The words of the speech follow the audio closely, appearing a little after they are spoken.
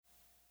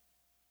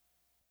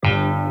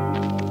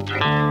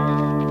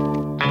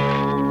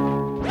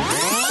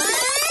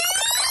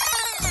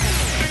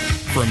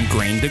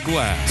Grain to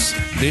Glass.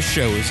 This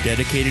show is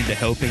dedicated to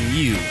helping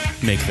you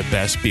make the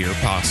best beer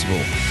possible.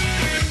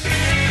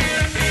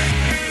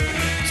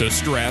 So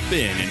strap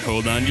in and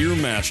hold on to your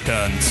mash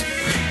tuns.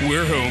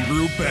 We're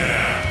Homebrew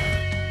Bound.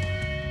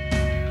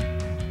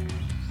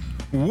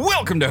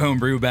 Welcome to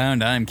Homebrew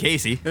Bound. I'm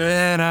Casey.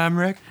 And I'm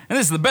Rick. And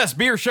this is the best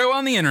beer show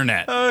on the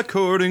internet.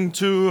 According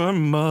to our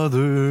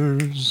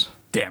mothers.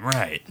 Damn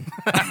right.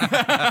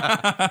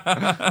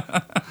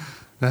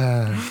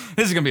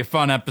 This is going to be a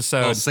fun episode.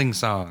 Little sing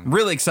song.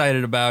 Really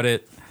excited about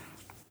it.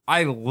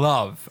 I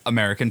love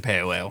American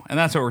Pale Ale, and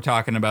that's what we're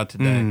talking about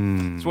today.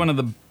 It's one of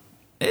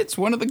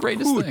the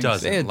greatest Who things.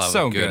 doesn't It's love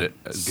so a good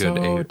so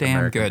American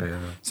damn good. Pale Ale?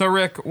 So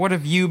Rick, what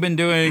have you been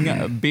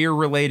doing beer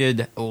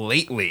related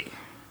lately?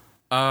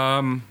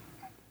 Well,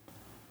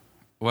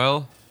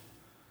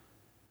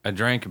 I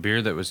drank a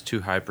beer that was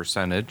too high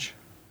percentage.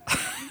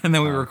 And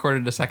then we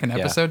recorded a second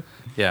episode.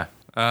 Yeah.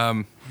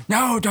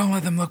 No, don't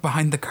let them look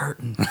behind the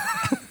curtain.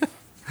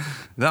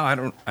 No, I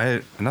don't.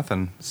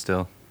 Nothing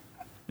still.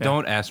 Yeah.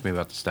 Don't ask me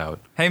about the stout.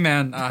 Hey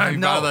man, have you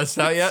No. bought that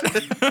stout yet?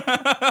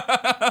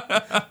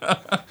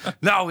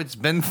 No, it's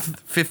been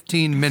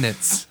 15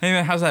 minutes. Hey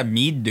man, how's that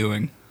mead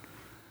doing?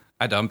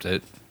 I dumped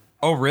it.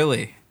 Oh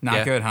really? Not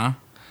Yeah. good, huh?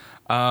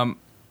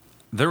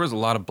 There was a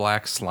lot of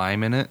black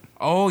slime in it.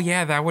 Oh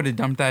yeah, that would have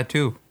dumped that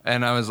too.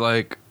 And I was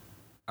like,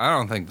 I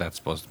don't think that's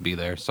supposed to be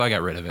there. So I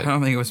got rid of I it.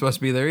 don't think it was supposed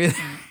to be there either.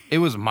 It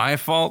was my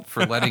fault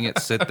for letting it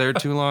sit there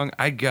too long.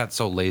 I got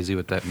so lazy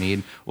with that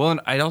mead. Well, and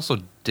I also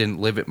didn't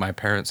live at my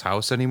parents'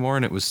 house anymore,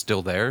 and it was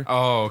still there.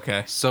 Oh,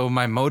 okay. So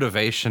my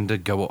motivation to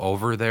go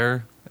over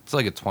there, it's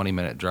like a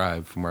 20-minute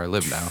drive from where I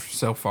live now,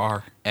 So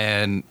far.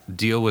 and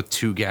deal with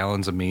 2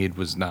 gallons of mead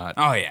was not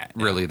Oh yeah.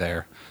 really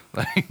there.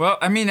 Like, Well,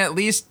 I mean, at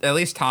least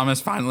Thomas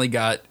finally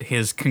got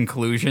his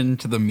conclusion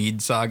to the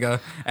mead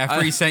saga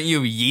after he sent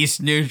you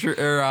yeast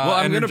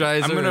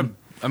Energizer.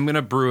 I'm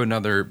gonna brew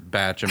another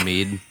batch of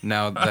mead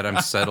now that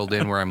I'm settled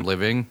in where I'm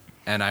living,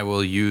 and I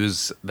will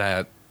use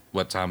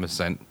what Thomas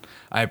sent.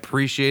 I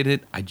appreciate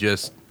it.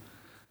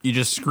 You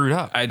just screwed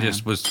up. I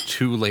just was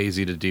too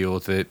lazy to deal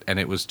with it, and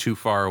it was too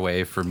far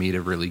away for me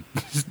to really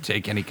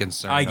take any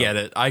concern. I get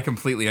it. I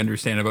completely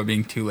understand about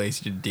being too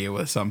lazy to deal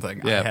with something.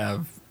 Yeah. I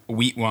have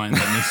wheat wine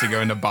that needs to go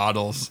into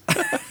bottles.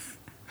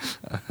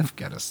 I've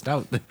got a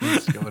stout that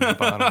needs to go in the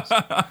bottles.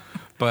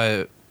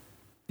 But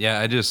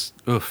yeah,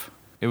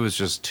 it was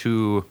just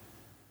too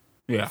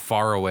Yeah.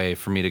 far away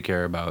for me to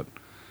care about.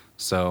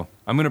 So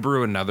I'm gonna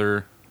brew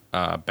another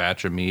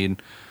batch of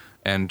mead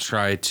and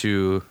try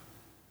to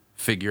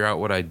figure out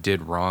what I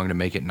did wrong to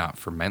make it not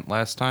ferment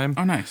last time.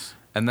 Oh, nice.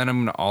 And then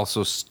I'm gonna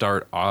also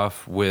start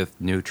off with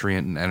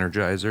nutrient and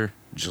energizer,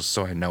 just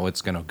so I know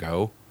it's gonna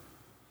go.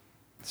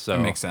 So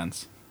That makes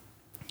sense.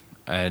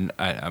 and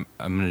I'm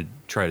gonna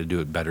try to do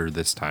it better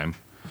this time,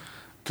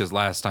 because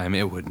last time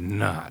it would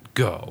not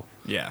go.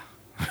 Yeah.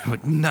 It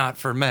would not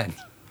ferment.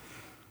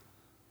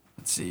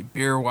 Let's see.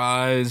 Beer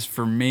wise,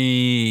 for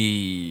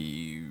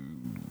me,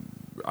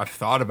 I've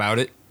thought about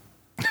it.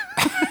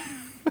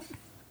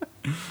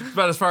 It's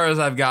about as far as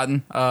I've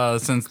gotten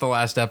since the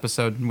last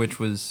episode, which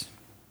was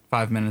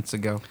 5 minutes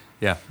ago.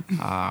 Yeah.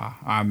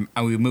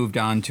 We moved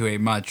on to a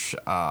much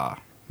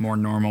more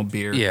normal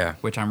beer, Yeah.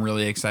 which I'm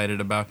really excited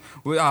about.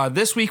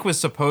 This week was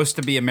supposed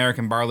to be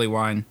American Barley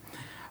Wine,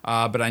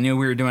 but I knew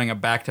we were doing a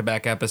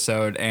back-to-back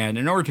episode, and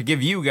in order to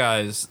give you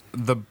guys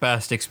the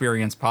best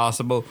experience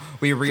possible,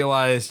 we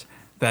realized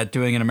that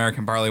doing an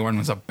American Barley Wine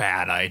was a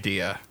bad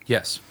idea,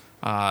 Yes.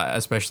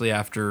 especially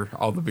after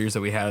all the beers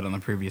that we had on the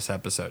previous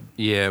episode.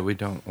 Yeah, we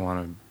don't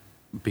want to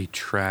be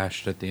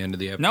trashed at the end of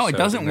the episode. No, it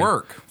doesn't and then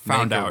work.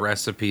 Found make out. a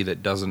recipe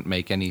that doesn't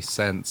make any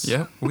sense.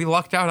 Yeah, we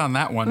lucked out on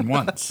that one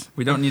once.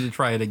 We don't need to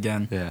try it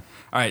again. Yeah.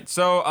 All right,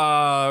 so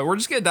we're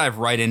just going to dive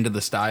right into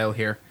the style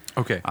here.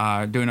 Okay.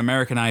 Do an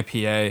American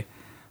IPA.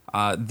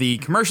 The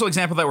commercial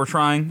example that we're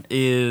trying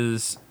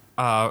is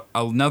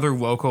another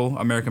local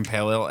American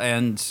Pale Ale,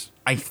 and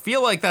I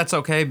feel like that's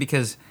okay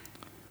because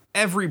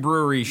every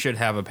brewery should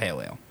have a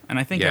Pale Ale, and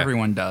I think Yeah.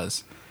 everyone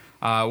does.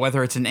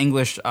 Whether it's an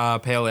English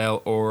Pale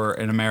Ale or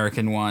an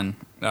American one,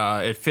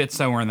 it fits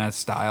somewhere in that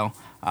style.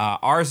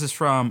 Ours is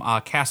from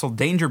Castle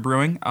Danger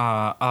Brewing,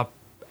 up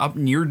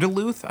near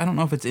Duluth. I don't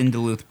know if it's in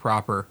Duluth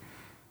proper.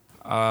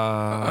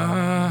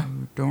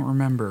 Don't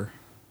remember.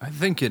 I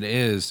think it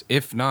is.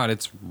 If not,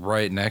 it's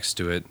right next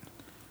to it.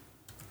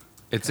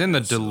 It's in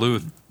the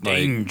Duluth.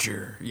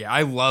 Danger. Yeah,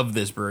 I love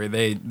this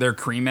brewery. Their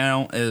cream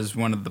ale is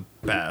one of the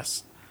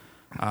best.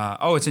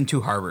 It's in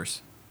Two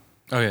Harbors.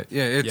 Okay.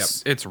 Yeah,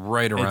 it's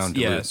right around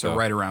Duluth. So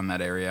right around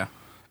that area.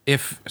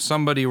 If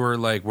somebody were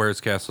like, "Where's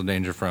Castle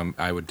Danger from?"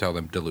 I would tell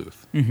them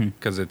Duluth,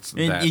 because it's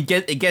that.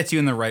 It gets you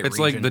in the right It's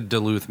region. like the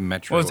Duluth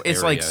metro. Well,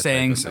 it's like area type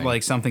saying of thing.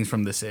 like something's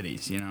from the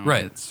cities, you know?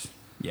 Right.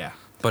 Yeah.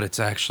 But it's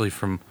actually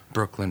from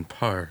Brooklyn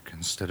Park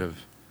instead of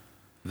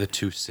the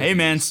two cities. Hey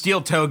man,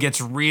 Steel Toe gets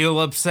real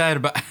upset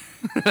about.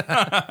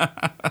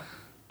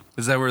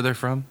 Is that where they're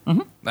from?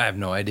 Mm-hmm. I have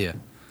no idea.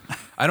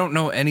 I don't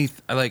know any.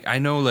 I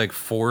know like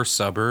 4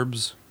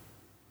 suburbs,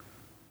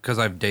 because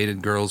I've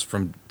dated girls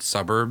from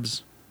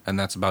suburbs, and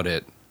that's about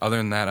it. other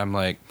than that, I'm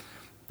like,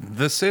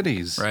 the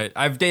cities. Right.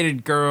 I've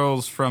dated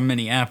girls from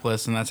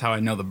Minneapolis, and that's how I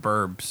know the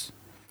burbs.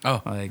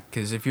 Oh, Like,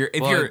 because if you're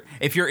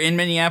in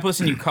Minneapolis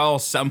and you call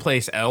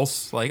someplace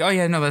else, like, oh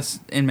yeah, no, that's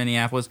in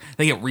Minneapolis,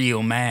 they get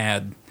real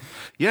mad.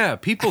 yeah,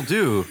 people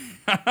do.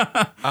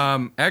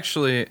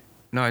 Actually,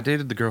 no, I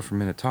dated the girl from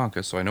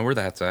Minnetonka, so I know where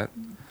that's at.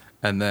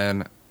 And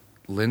then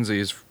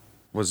Lindsay's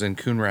was in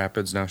Coon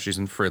Rapids. Now she's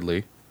in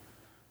Fridley,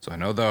 so I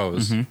know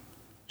those. Mm-hmm.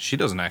 She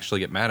doesn't actually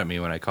get mad at me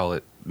when I call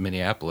it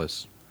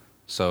Minneapolis.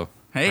 So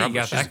Hey, probably you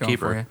got she's that a going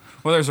keeper. for you.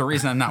 Well, there's a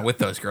reason I'm not with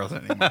those girls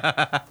anymore.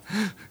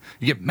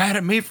 You get mad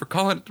at me for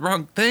calling it the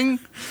wrong thing?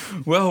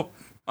 Well,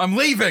 I'm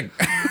leaving.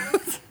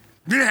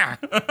 Yeah,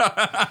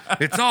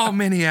 it's all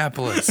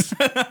Minneapolis.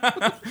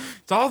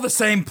 It's all the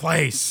same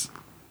place.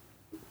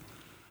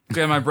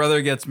 Yeah, my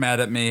brother gets mad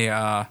at me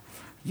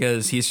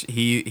because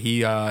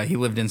he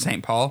lived in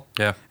St. Paul.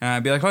 Yeah. And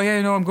I'd be like, oh yeah,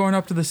 I'm going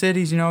up to the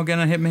cities,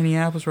 gonna hit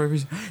Minneapolis. Wherever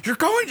you're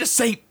going to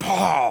St.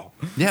 Paul.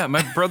 Yeah,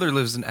 my brother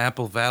lives in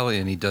Apple Valley,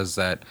 and he does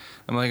that.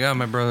 I'm like, oh,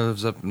 my brother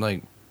lives up in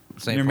like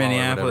St. Near Paul or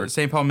whatever. Minneapolis,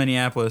 St. Paul,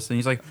 Minneapolis, and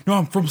he's like, no,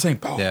 I'm from St.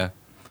 Paul. Yeah,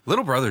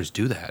 little brothers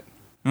do that.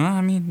 Well,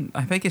 I mean,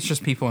 I think it's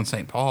just people in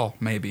St. Paul,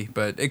 maybe,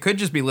 but it could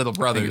just be little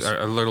brothers.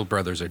 Our little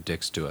brothers are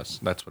dicks to us.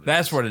 That's what.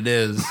 That's what it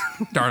is.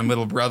 Darn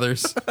little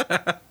brothers.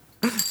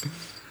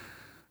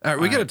 All right,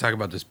 we got to talk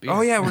about this beer.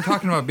 Oh yeah, we're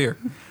talking about beer.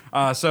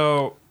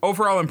 So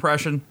overall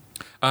impression.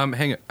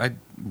 Hang on.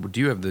 Do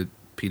you have the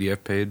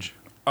PDF page?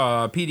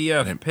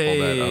 PDF didn't pull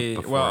that up page.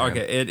 Well, beforehand.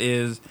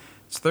 okay,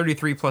 it's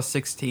 33 plus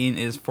 16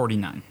 is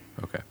 49.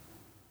 Okay.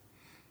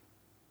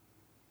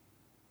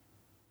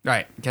 All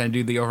right, can I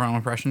do the overall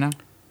impression now?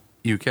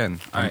 You can.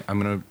 All right. I'm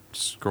gonna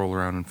scroll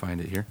around and find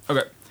it here.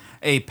 Okay.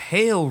 A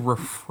pale,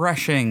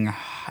 refreshing,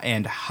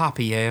 and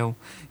hoppy ale,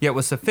 yet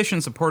with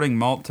sufficient supporting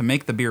malt to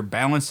make the beer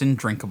balanced and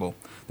drinkable.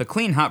 The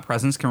clean hop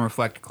presence can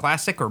reflect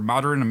classic or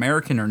modern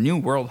American or New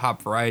World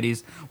hop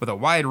varieties with a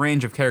wide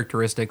range of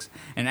characteristics.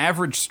 An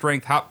average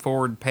strength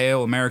hop-forward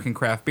pale American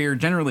craft beer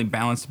generally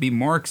balanced to be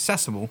more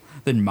accessible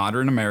than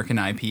modern American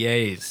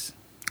IPAs.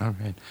 All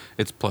right.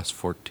 It's plus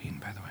 14,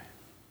 by the way.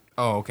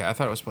 Oh, okay. I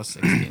thought it was plus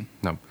 16.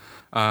 No.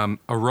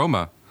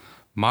 Aroma.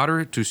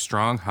 Moderate to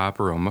strong hop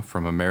aroma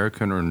from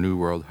American or New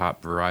World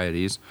hop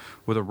varieties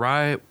with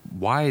a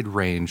wide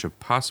range of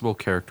possible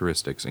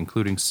characteristics,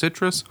 including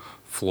citrus,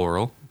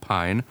 floral,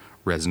 pine,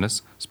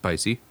 resinous,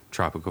 spicy,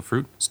 tropical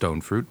fruit, stone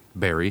fruit,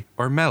 berry,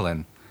 or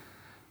melon.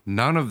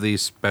 None of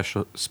these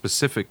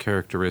specific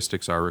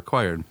characteristics are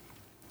required,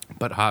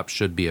 but hops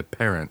should be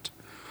apparent.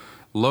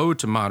 Low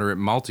to moderate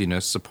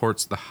maltiness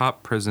supports the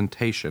hop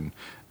presentation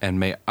and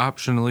may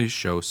optionally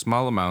show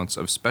small amounts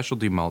of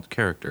specialty malt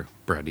character,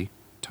 bready,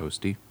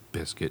 toasty,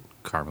 biscuit,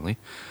 caramely.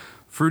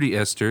 Fruity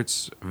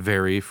esters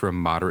vary from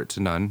moderate to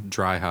none.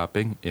 Dry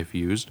hopping, if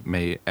used,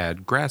 may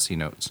add grassy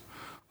notes,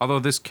 although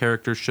this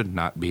character should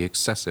not be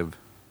excessive.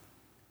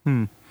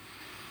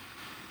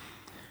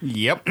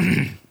 Yep.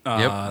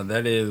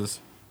 That is.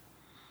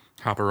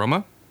 Hop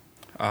aroma?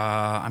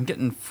 I'm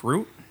getting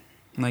fruit.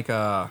 Like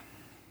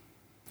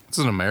It's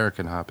an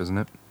American hop, isn't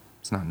it?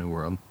 It's not New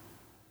World.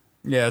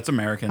 yeah, it's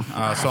American.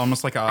 So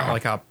almost like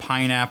a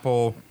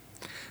pineapple.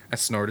 I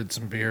snorted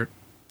some beer.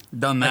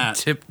 Done I that.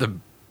 tipped the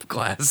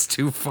glass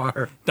too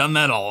far. Done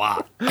that a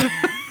lot.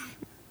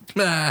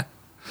 Ah,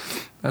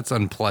 that's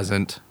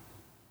unpleasant.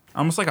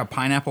 Almost like a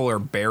pineapple or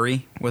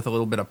berry with a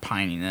little bit of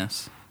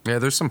pininess. Yeah,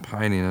 there's some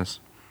pininess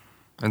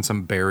and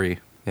some berry.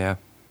 Yeah,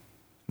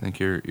 I think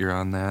you're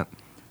on that.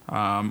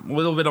 A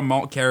little bit of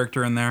malt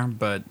character in there,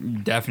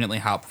 but definitely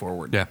hop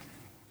forward. Yeah.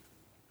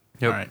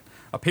 Yep. All right.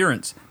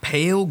 Appearance: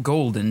 pale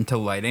golden to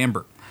light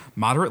amber.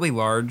 Moderately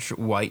large,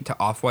 white to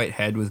off-white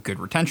head with good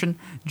retention.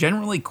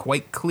 Generally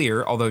quite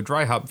clear, although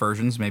dry hop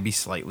versions may be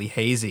slightly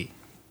hazy.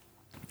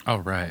 All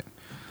right.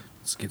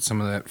 Let's get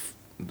some of that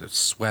the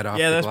sweat off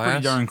Yeah, the that's glass.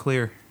 pretty darn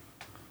clear.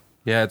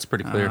 Yeah, it's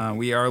pretty clear.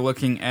 We are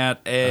looking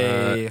at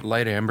a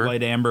Light amber.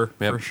 light amber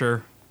Yep. for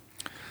sure.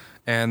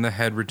 And the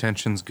head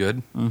retention's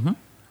good.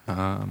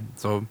 Mm-hmm.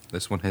 So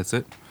this one hits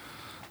it.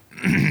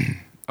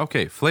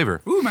 Okay,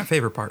 flavor. Ooh, my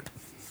favorite part.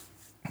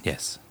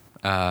 Yes.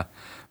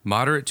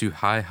 Moderate to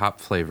high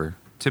hop flavor,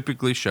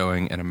 typically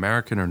showing an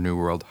American or New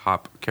World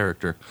hop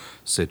character.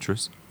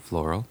 Citrus,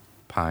 floral,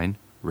 pine,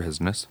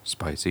 resinous,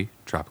 spicy,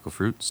 tropical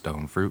fruit,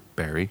 stone fruit,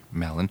 berry,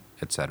 melon,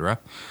 etc.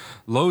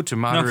 Low to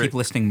No, moderate. keep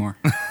listing more.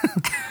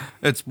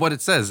 It's what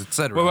it says,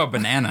 etc. What about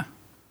banana?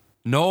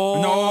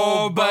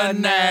 No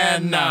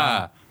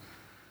banana.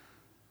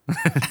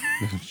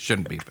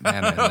 Shouldn't be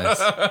banana in this.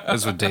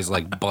 This would taste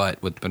like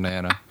butt with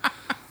banana.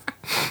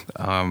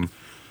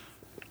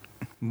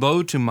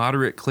 Low to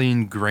moderate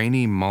clean,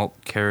 grainy malt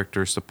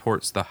character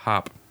supports the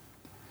hop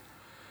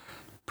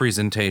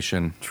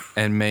presentation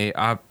and may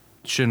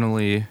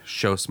optionally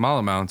show small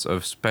amounts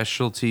of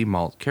specialty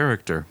malt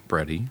character,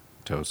 bready,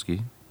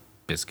 toasty,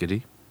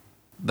 biscuity.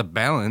 The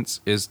balance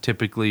is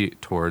typically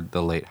toward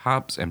the late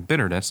hops and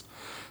bitterness,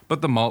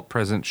 but the malt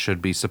present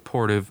should be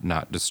supportive,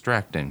 not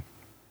distracting.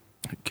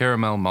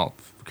 Caramel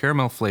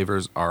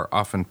flavors are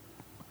often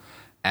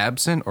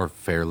absent or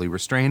fairly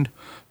restrained,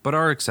 but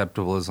are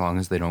acceptable as long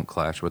as they don't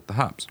clash with the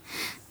hops.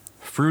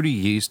 Fruity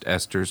yeast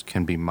esters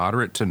can be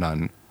moderate to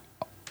none,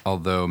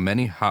 although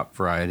many hop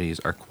varieties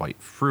are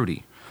quite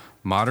fruity.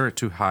 Moderate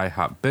to high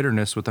hop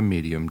bitterness with a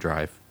medium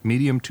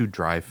to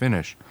dry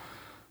finish.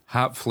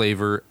 Hop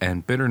flavor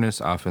and bitterness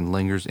often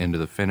lingers into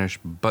the finish,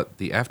 but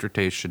the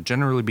aftertaste should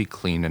generally be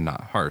clean and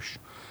not harsh.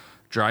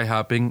 Dry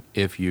hopping,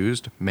 if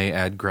used, may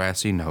add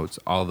grassy notes,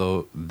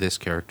 although this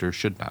character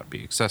should not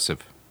be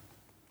excessive.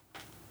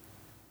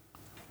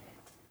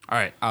 All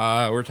right,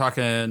 we're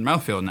talking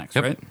mouthfeel next,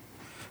 Yep. right?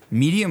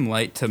 Medium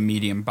light to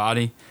medium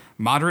body,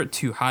 moderate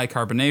to high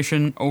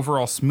carbonation,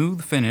 overall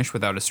smooth finish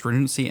without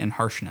astringency and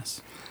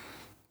harshness.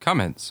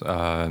 Comments.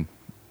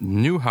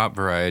 New hop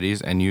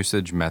varieties and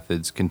usage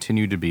methods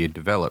continue to be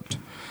developed.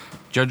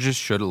 Judges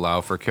should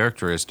allow for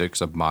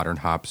characteristics of modern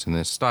hops in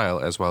this style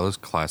as well as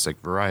classic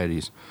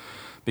varieties,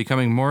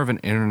 becoming more of an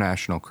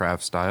international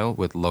craft style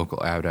with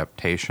local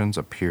adaptations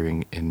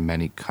appearing in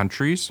many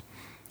countries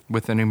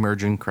with an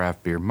emerging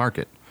craft beer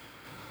market.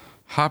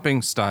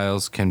 Hopping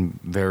styles can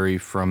vary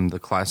from the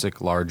classic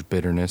large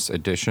bitterness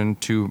addition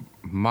to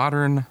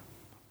modern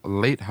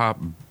late hop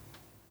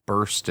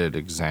bursted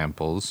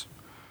examples.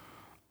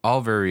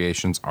 All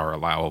variations are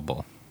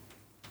allowable.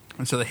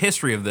 And so the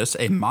history of this,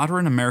 a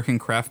modern American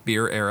craft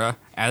beer era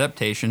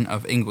adaptation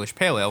of English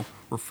Pale Ale,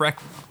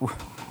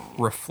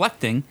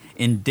 reflecting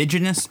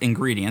indigenous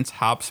ingredients,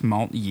 hops,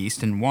 malt,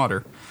 yeast, and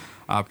water.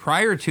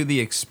 Prior to the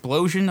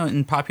explosion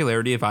in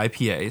popularity of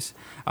IPAs,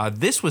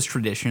 this was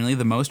traditionally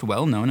the most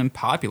well-known and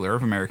popular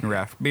of American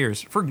craft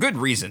beers for good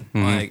reason.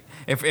 Like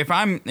if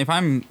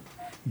I'm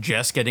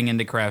just getting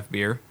into craft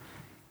beer,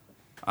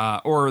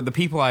 or the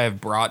people I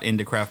have brought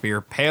into craft beer,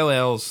 pale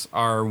ales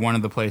are one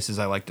of the places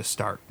I like to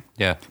start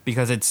Yeah.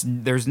 because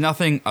there's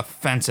nothing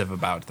offensive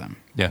about them.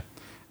 Yeah.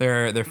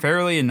 They're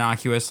fairly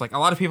innocuous. Like a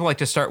lot of people like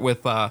to start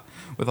with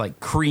like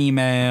cream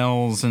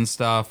ales and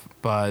stuff,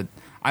 but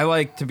I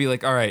like to be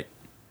like, all right,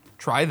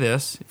 try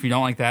this. If you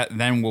don't like that,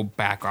 then we'll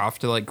back off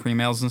to like cream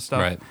ales and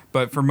stuff. Right.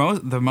 But for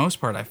the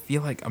most part, I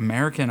feel like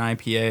American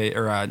IPA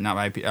or not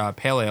IPA,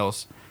 pale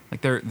ales,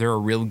 like they're a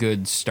real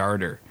good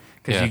starter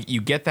because Yeah. you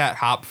get that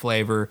hop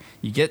flavor,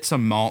 you get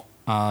some malt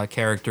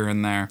character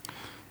in there,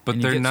 But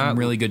and they're you get not some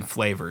really good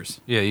flavors.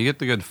 Yeah, you get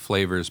the good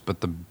flavors,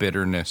 but the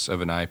bitterness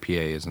of an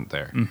IPA isn't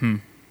there. Mm-hmm.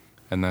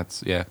 And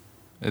that's, yeah,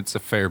 it's a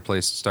fair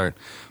place to start.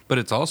 But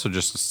it's also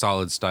just a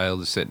solid style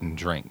to sit and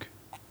drink.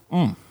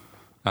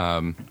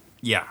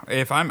 Yeah,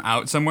 if I'm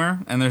out somewhere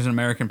and there's an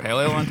American Pale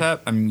Ale on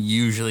tap, I'm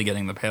usually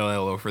getting the Pale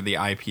Ale over the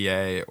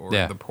IPA or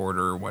Yeah. the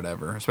Porter or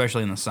whatever,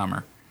 especially in the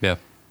summer. Yeah.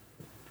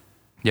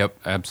 Yep,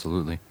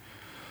 absolutely.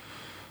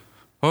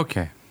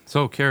 Okay,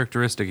 so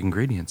characteristic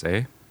ingredients,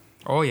 eh?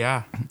 Oh,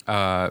 yeah.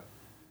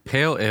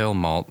 Pale ale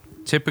malt,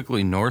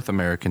 typically North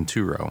American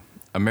two-row,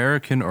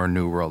 American or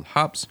New World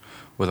hops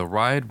with a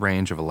wide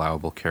range of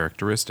allowable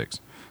characteristics.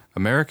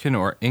 American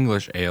or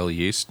English ale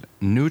yeast,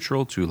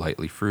 neutral to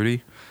lightly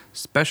fruity.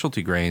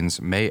 Specialty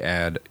grains may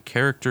add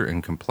character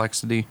and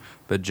complexity,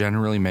 but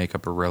generally make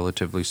up a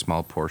relatively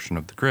small portion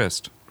of the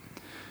grist.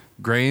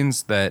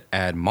 Grains that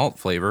add malt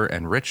flavor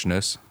and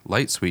richness,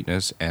 light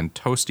sweetness, and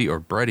toasty or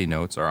bready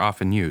notes are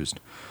often used,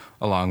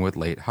 along with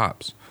late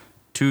hops,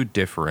 to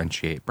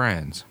differentiate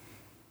brands.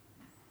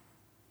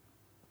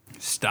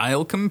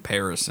 Style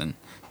comparison.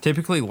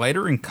 Typically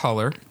lighter in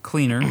color,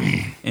 cleaner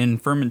in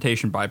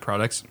fermentation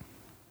byproducts,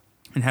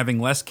 and having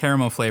less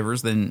caramel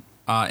flavors than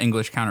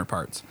English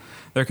counterparts.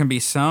 There can be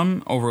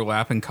some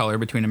overlap in color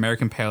between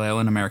American Pale Ale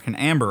and American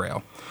Amber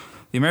Ale.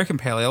 The American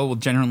Pale Ale will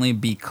generally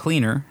be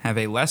cleaner, have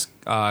a less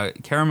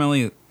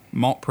caramelly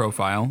malt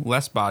profile,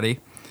 less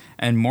body,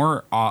 and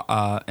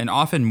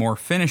often more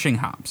finishing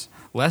hops.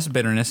 Less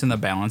bitterness in the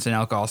balance and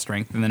alcohol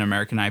strength than an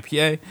American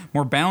IPA,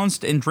 more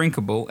balanced and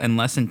drinkable, and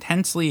less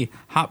intensely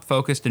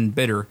hop-focused and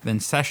bitter than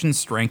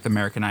session-strength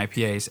American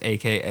IPAs,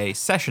 aka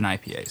session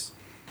IPAs.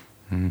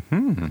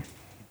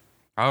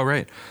 All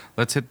right,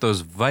 let's hit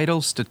those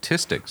vital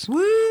statistics.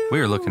 We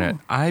are looking at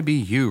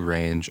IBU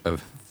range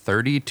of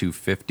 30 to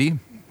 50,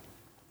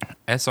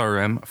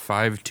 SRM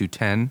 5 to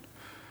 10,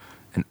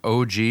 an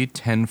OG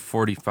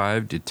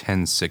 1045 to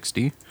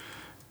 1060,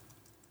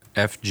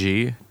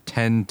 FG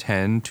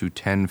 1010 to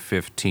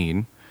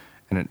 1015,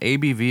 and an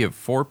ABV of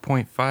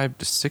 4.5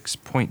 to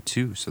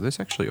 6.2. So this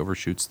actually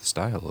overshoots the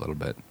style a little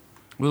bit.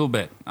 A little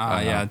bit.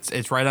 Yeah,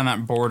 it's right on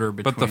that border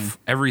between... But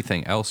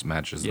everything else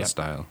matches Yep. the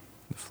style.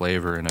 The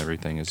flavor and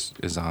everything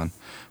is on.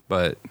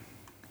 But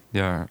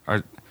yeah,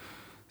 our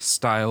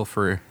style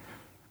for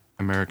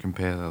American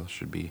Pale Ale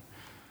should be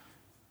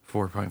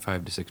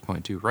 4.5 to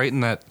 6.2. Right in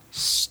that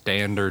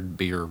standard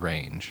beer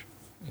range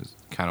is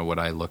kind of what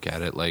I look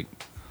at it like,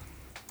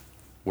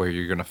 where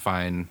you're going to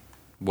find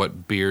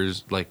what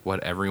beers, like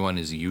what everyone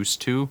is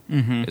used to,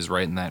 is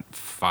right in that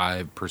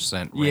 5%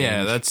 range.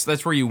 Yeah,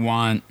 that's where you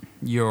want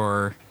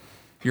your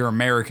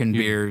American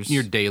beers,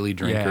 Your daily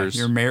drinkers.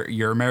 Yeah,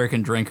 your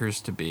American drinkers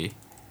to be.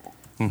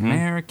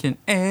 American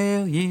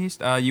ale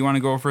yeast. You want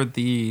to go over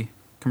the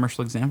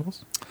commercial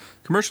examples?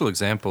 Commercial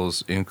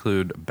examples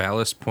include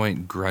Ballast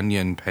Point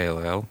Grunion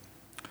Pale Ale,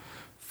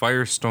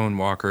 Firestone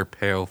Walker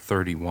Pale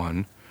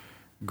 31,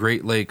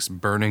 Great Lakes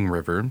Burning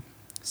River,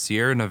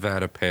 Sierra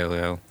Nevada Pale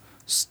Ale,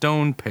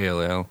 Stone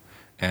Pale Ale,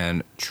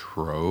 and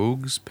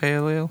Trogs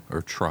Pale Ale,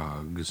 or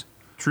Trogs.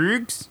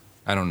 Trugs?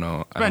 I don't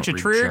know. I Bunch don't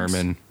of read Trogs?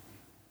 German.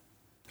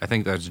 I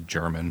think that's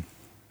German.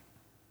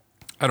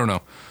 I don't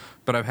know.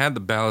 But I've had the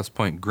Ballast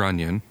Point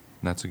Grunion.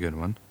 That's a good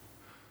one.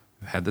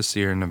 I've had the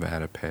Sierra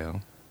Nevada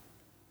Pale.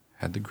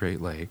 Had the Great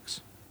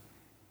Lakes.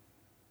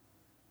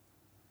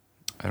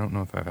 I don't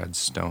know if I've had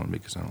Stone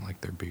because I don't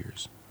like their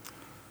beers.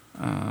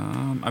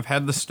 I've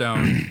had the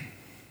Stone.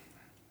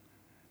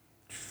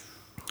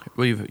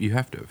 Well, you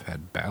have to have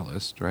had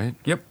Ballast, right?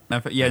 Yep.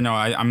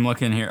 I'm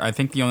looking here. I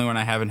think the only one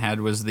I haven't had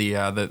was the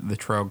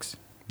Trogs.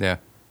 Yeah.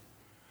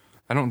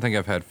 I don't think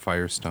I've had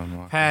Firestone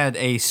Walker. Had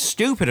a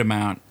stupid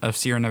amount of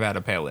Sierra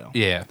Nevada Pale Ale.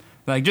 Yeah.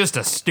 Like, just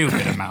a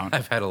stupid amount.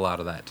 I've had a lot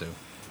of that, too.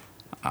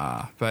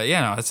 But,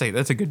 yeah, no, that's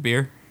a good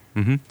beer.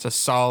 Mm-hmm. It's a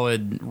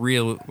solid,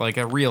 real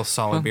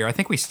solid beer. I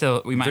think we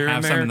might They're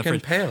have some in the American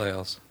fridge. Pale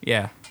Ales.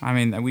 Yeah, I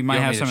mean, we might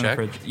want have me some to in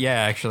the check? fridge. Yeah,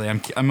 actually,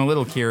 I'm a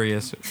little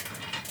curious.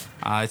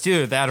 It's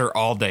either that or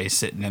all day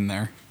sitting in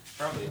there.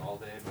 Probably all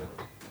day,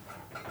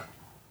 but...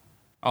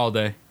 All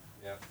day.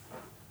 Yep.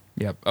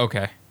 Yep.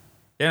 Okay.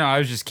 You know, I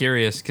was just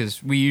curious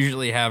because we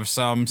usually have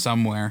some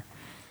somewhere.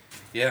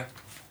 Yeah.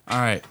 All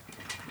right.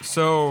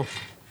 So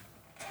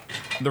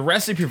the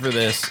recipe for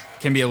this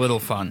can be a little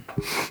fun.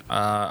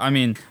 I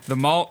mean, the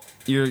malt,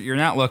 you're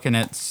not looking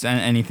at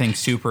anything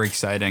super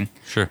exciting.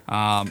 Sure.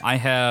 I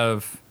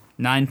have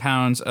 9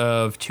 pounds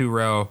of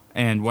 2-row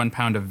and 1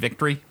 pound of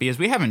Victory because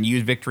we haven't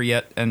used Victory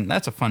yet, and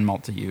that's a fun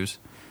malt to use.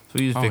 So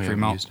we use Victory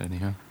malt. Used any,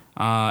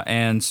 huh?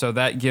 And so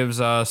that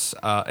gives us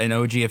an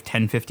OG of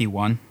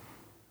 1051.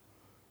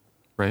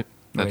 Right.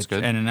 That's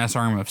good. And an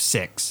SRM of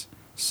 6.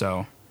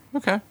 So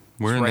Okay.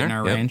 We're It's in right there. in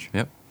our Yep, range.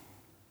 Yep.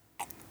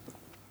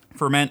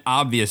 ferment,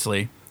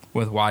 obviously,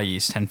 with Y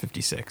yeast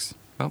 1056.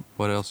 Well,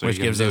 what else are Which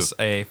you going to gives do? us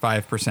a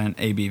 5%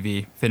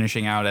 ABV,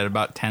 finishing out at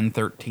about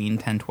 1013,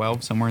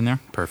 1012, somewhere in there.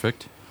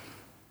 Perfect.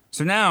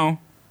 So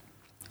now,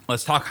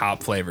 let's talk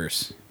hop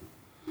flavors.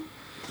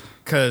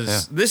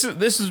 Because this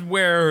is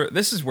where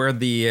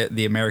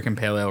the American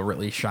Pale Ale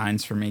really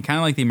shines for me. Kind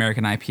of like the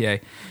American IPA.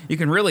 You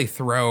can really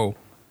throw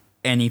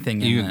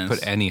anything in You this. can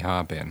put any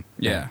hop in.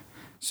 Yeah.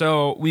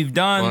 So we've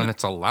done... Well, and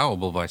it's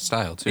allowable by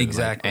style, too.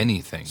 Exactly. Like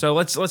anything. So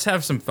let's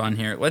have some fun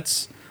here.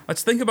 Let's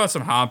think about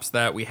some hops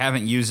that we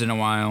haven't used in a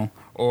while,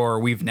 or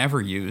we've never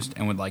used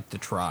and would like to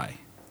try.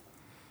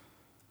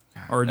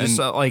 Or just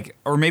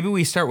or maybe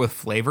we start with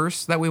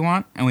flavors that we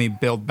want and we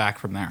build back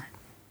from there.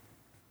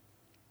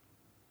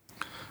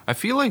 I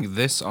feel like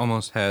this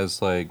almost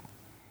has like...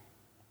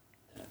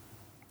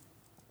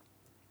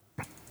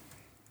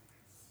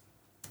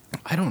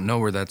 I don't know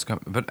where that's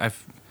coming, but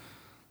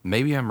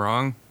maybe I'm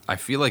wrong. I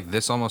feel like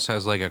this almost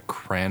has like a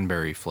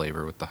cranberry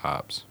flavor with the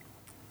hops.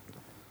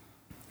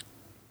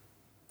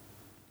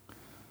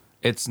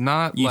 It's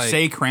not You like...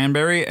 say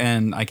cranberry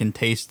and I can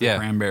taste the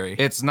cranberry.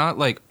 It's not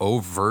like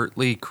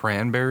overtly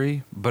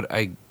cranberry, but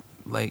and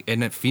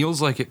it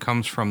feels like it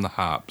comes from the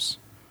hops.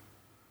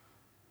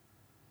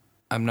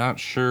 I'm not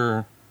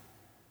sure.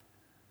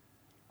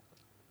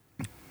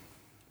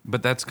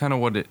 But that's kind of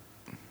what it...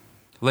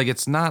 Like,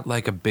 it's not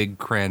like a big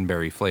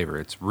cranberry flavor.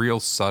 It's real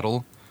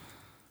subtle.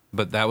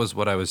 But that was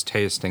what I was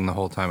tasting the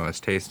whole time I was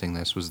tasting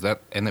this, was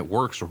that... And it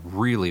works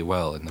really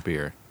well in the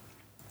beer.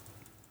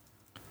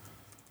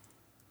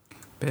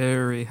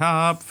 Berry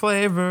hop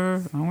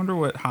flavor. I wonder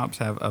what hops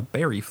have a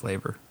berry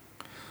flavor.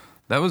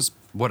 That was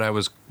what I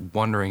was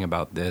wondering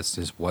about this,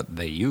 is what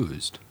they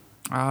used.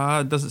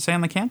 Does it say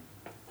on the can?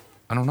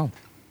 I don't know.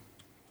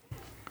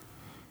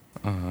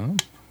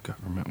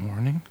 Government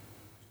warning.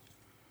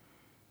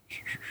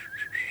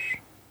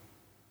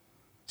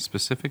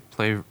 Specific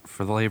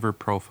flavor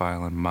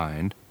profile in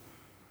mind.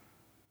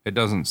 It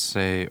doesn't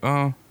say,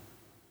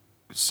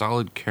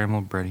 solid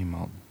caramel bready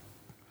malt.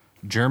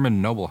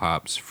 German noble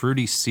hops,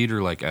 fruity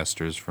cedar-like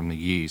esters from the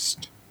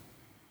yeast.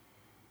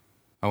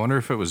 I wonder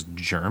if it was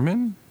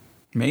German?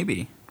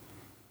 Maybe.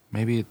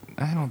 Maybe,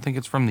 I don't think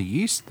it's from the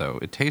yeast, though.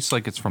 It tastes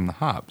like it's from the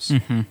hops.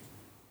 Mm-hmm.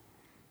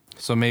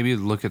 So maybe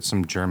look at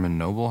some German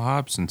noble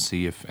hops and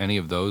see if any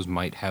of those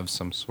might have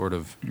some sort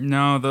of...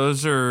 No,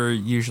 those are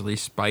usually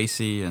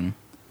spicy and...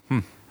 I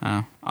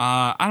don't know.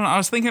 I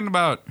was thinking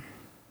about...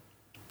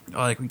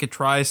 Like, we could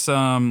try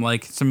some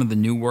of the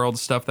New World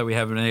stuff that we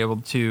haven't been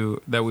able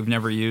to... That we've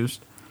never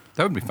used.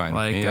 That would be fine.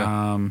 Like,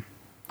 yeah.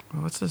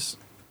 what's this?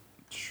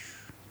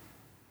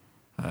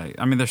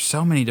 I mean, there's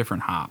so many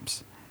different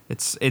hops.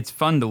 It's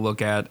fun to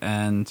look at,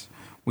 and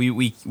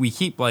we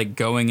keep, like,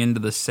 going into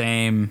the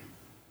same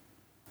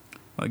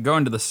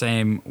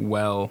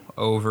well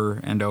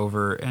over and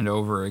over and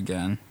over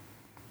again.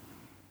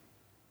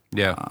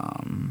 Yeah.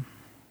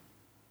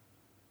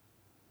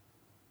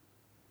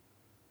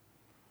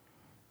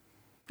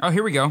 Oh,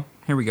 here we go.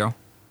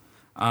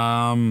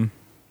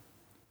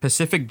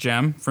 Pacific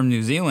Gem from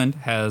New Zealand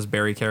has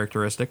berry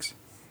characteristics.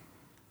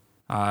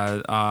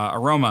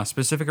 Aroma.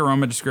 Specific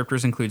aroma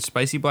descriptors include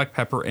spicy black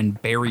pepper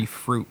and berry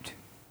fruit.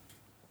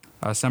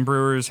 Some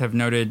brewers have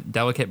noted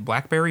delicate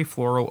blackberry,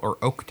 floral, or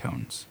oak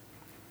tones.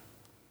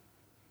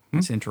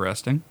 That's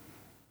interesting.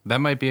 That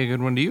might be a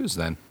good one to use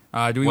then.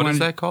 What is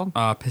that called?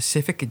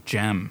 Pacific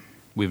Gem.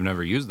 We've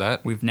never used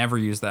that. We've never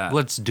used that.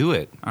 Let's do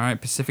it. All right,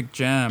 Pacific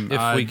Gem.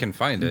 If we can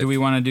find it. Do we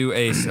want to do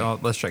a...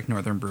 let's check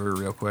Northern Brewery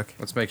real quick.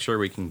 Let's make sure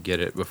we can get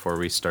it before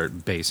we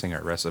start basing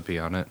our recipe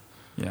on it.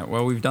 Yeah,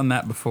 well, we've done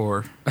that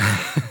before.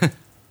 Do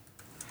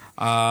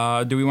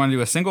we want to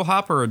do a single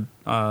hop or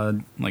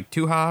like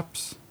 2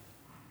 hops?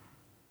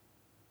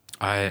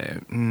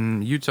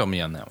 You tell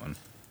me on that one.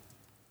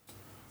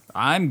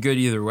 I'm good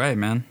either way,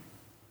 man.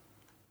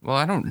 Well,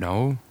 I don't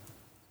know.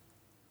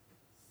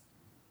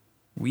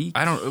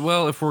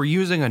 Well, if we're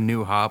using a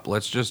new hop,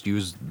 let's just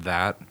use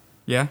that.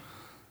 Yeah.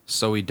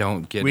 So we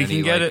don't get We any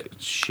can get like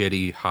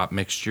shitty hop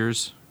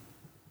mixtures.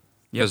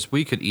 Because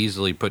we could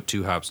easily put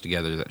 2 hops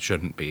together that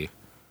shouldn't be.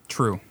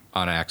 True.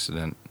 On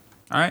accident.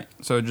 All right,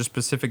 so just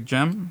Pacific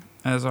Gem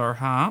as our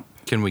hop.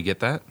 Can we get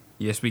that?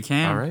 Yes, we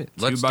can. All right,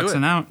 $2 let's do it.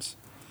 an ounce.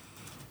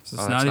 So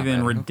it's not even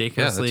bad.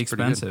 ridiculously Yeah, that's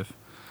pretty good. expensive.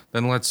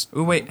 Then let's.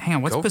 Oh wait, hang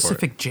on. What's go for it.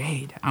 Pacific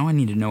Jade? I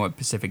need to know what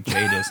Pacific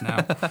Jade is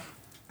now,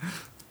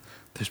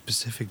 There's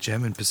Pacific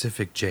Gem and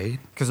Pacific Jade.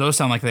 because those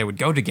sound like they would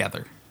go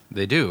together.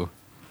 They do.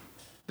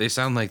 They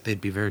sound like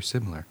they'd be very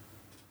similar.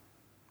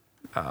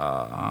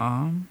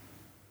 All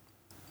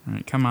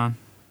right, come on.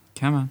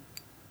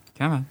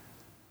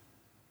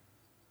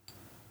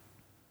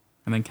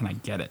 And then can I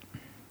get it?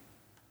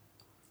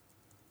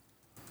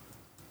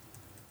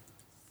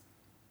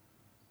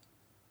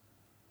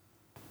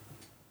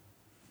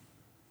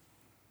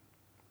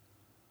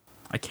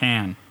 I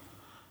can.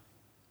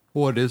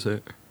 What is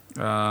it?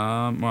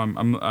 Well,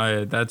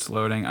 that's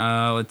loading.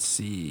 Let's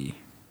see.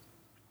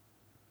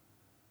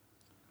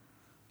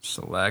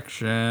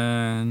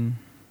 Selection.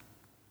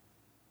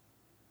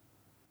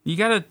 You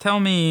gotta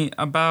tell me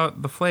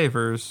about the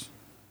flavors.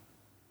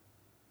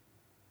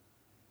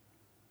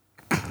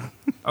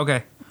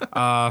 Okay.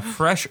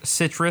 Fresh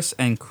citrus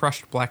and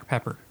crushed black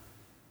pepper.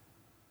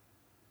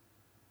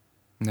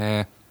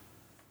 Nah,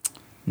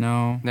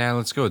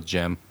 let's go with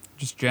Gem.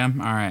 Just Gem?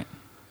 All right.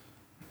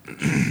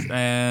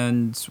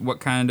 And what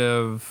kind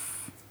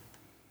of...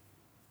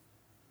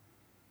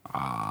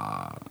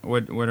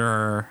 what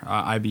are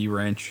our IB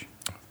range?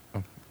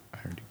 I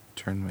already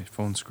turned my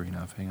phone screen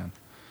off. Hang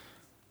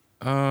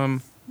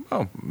on.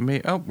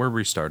 We're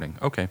restarting.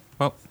 Okay.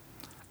 Well,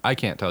 I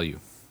can't tell you.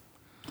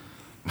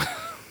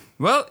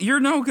 Well, you're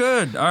no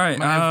good. All right.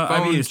 My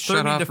phone IB is shut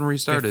 30 off to and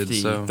restarted,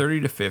 50, so-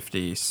 30 to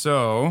 50.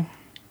 So...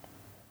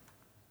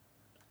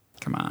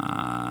 Come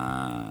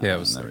on. Yeah, it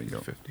was There we 30 go.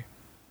 to 50.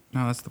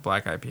 No, that's the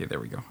black IPA.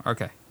 There we go.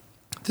 Okay.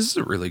 This is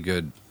a really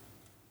good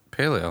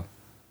paleo.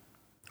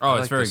 Oh, I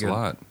it's like very this good.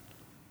 a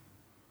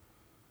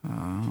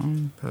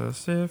lot.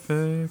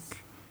 Pacific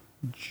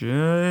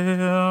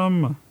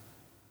Jam.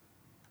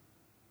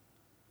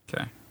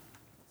 Okay.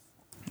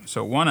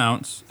 So 1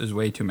 ounce is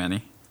way too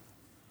many.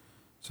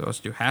 So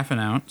let's do half an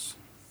ounce.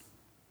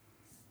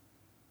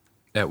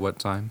 At what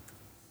time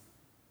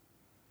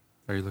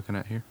are you looking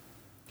at here?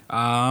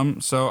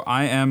 So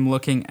I am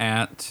looking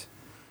at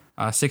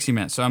 60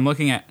 minutes. So I'm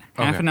looking at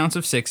half Okay. an ounce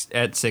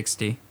at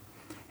 60,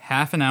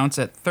 half an ounce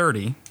at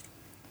 30,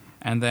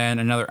 and then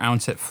another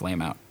ounce at flame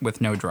out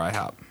with no dry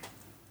hop.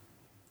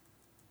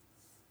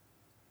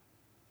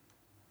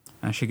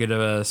 That should give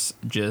us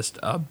just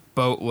a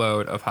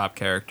boatload of hop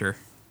character.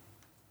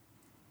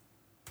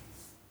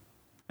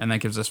 And that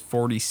gives us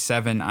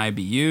 47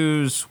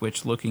 IBUs,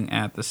 which looking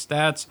at the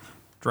stats,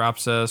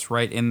 drops us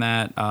right in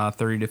that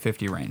 30 to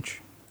 50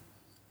 range.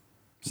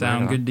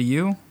 Sound Right on. good to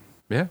you?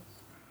 Yeah,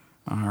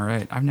 All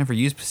right. I've never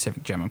used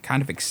Pacific Gem. I'm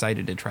kind of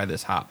excited to try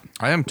this hop.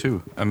 I am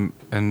too. And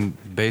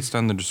based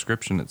on the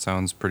description, it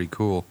sounds pretty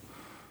cool.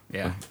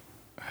 Yeah.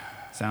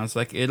 Sounds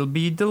like it'll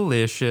be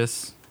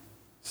delicious.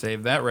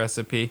 Save that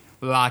recipe.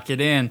 Lock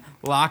it in.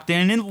 Locked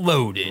in and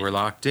loaded. We're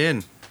locked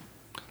in.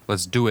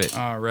 Let's do it.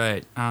 All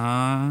right.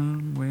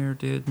 Where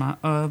did my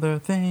other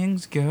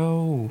things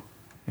go?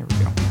 There we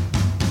go.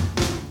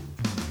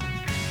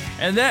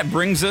 And that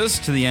brings us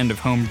to the end of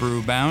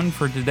Homebrew Bound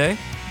for today.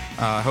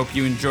 I hope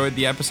you enjoyed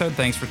the episode.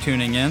 Thanks for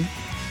tuning in.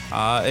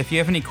 If you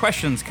have any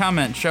questions,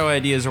 comments, show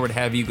ideas, or what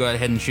have you, go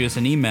ahead and shoot us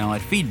an email at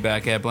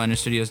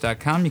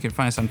feedback@blindnewstudios.com. You can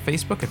find us on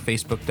Facebook at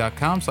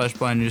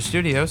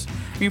facebook.com/blindnewstudios.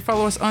 You can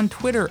follow us on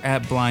Twitter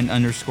at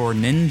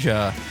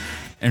blind_ninja.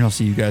 And I'll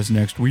see you guys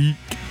next week.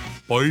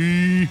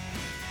 Bye.